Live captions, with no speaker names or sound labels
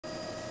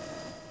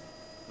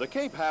The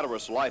Cape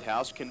Hatteras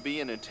Lighthouse can be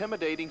an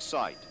intimidating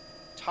sight.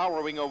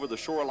 Towering over the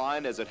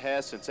shoreline as it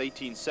has since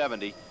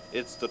 1870,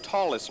 it's the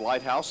tallest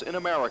lighthouse in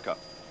America.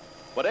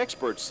 But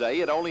experts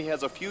say it only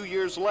has a few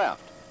years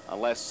left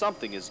unless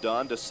something is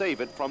done to save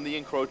it from the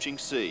encroaching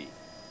sea.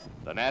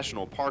 The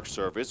National Park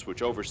Service,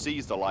 which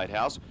oversees the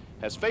lighthouse,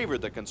 has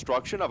favored the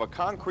construction of a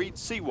concrete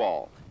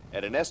seawall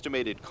at an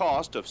estimated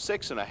cost of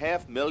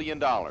 $6.5 million.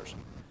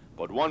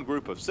 But one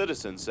group of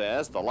citizens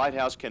says the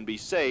lighthouse can be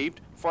saved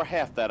for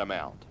half that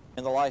amount.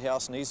 And the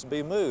lighthouse needs to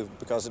be moved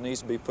because it needs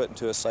to be put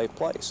into a safe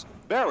place.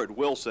 Barrett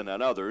Wilson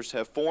and others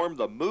have formed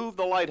the Move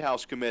the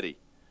Lighthouse Committee.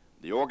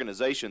 The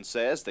organization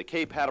says the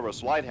Cape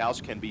Hatteras Lighthouse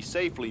can be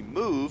safely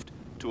moved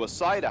to a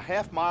site a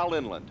half-mile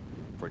inland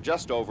for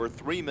just over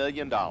 $3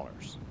 million.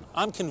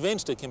 I'm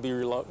convinced it can be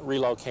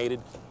relocated.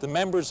 The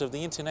members of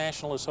the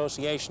International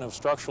Association of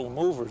Structural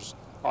Movers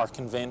are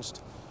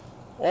convinced.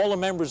 All the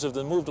members of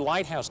the Move the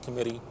Lighthouse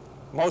Committee,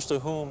 most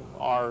of whom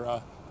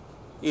are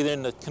either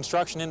in the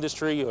construction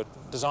industry or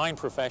design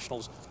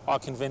professionals, are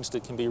convinced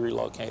it can be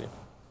relocated.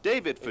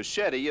 David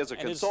Fischetti is a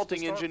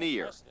consulting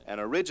engineer and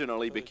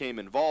originally became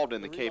involved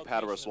in the Cape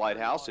Hatteras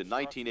Lighthouse in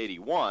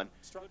 1981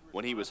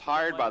 when he was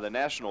hired by the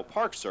National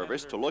Park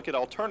Service to look at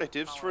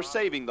alternatives for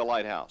saving the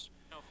lighthouse.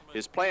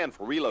 His plan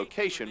for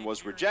relocation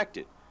was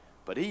rejected,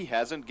 but he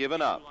hasn't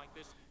given up.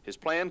 His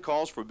plan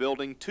calls for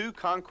building 2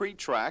 concrete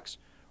tracks,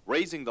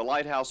 raising the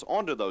lighthouse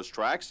onto those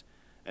tracks,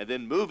 and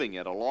then moving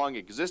it along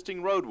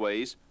existing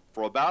roadways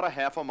for about a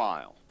half a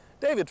mile.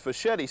 David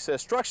Fischetti says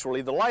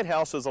structurally the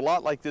lighthouse is a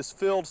lot like this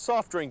filled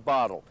soft drink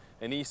bottle,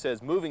 and he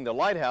says moving the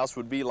lighthouse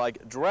would be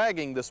like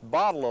dragging this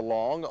bottle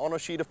along on a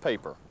sheet of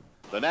paper.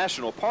 The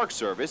National Park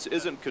Service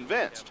isn't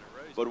convinced,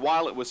 but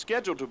while it was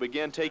scheduled to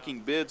begin taking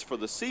bids for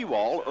the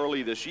seawall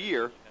early this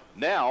year,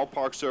 now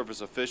Park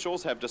Service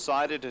officials have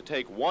decided to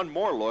take one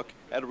more look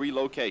at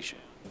relocation.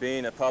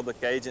 Being a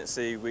public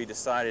agency, we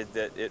decided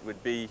that it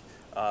would be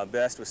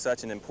best with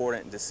such an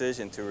important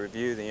decision to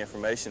review the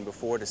information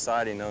before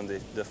deciding on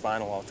the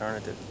final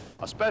alternative.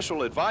 A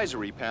special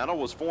advisory panel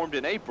was formed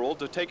in April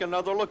to take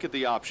another look at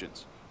the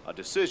options. A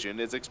decision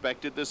is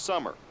expected this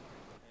summer.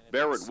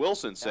 Barrett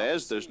Wilson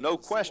says there's no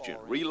question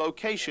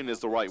relocation is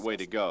the right way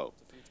to go.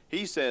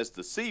 He says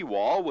the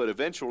seawall would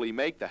eventually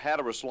make the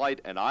Hatteras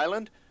Light an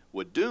island,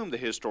 would doom the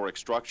historic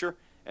structure,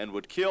 and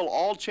would kill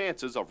all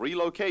chances of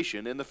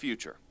relocation in the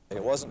future.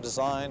 It wasn't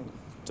designed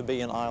to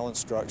be an island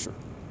structure.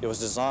 It was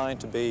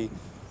designed to be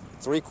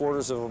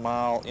 3/4 of a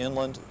mile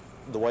inland,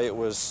 the way it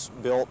was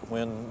built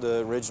when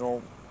the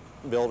original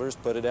builders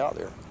put it out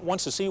there.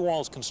 Once the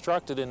seawall is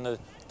constructed and the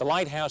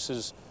lighthouse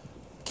is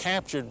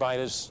captured by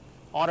this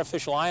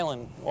artificial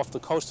island off the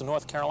coast of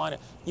North Carolina,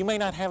 you may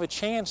not have a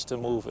chance to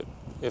move it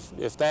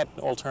if that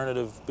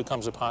alternative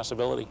becomes a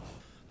possibility.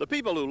 The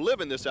people who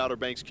live in this Outer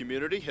Banks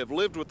community have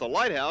lived with the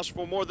lighthouse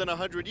for more than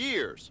 100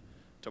 years.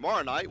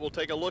 Tomorrow night, we'll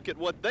take a look at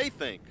what they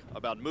think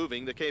about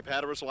moving the Cape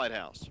Hatteras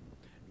Lighthouse.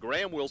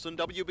 Graham Wilson,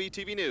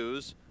 WBTV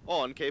News,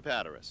 on Cape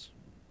Hatteras.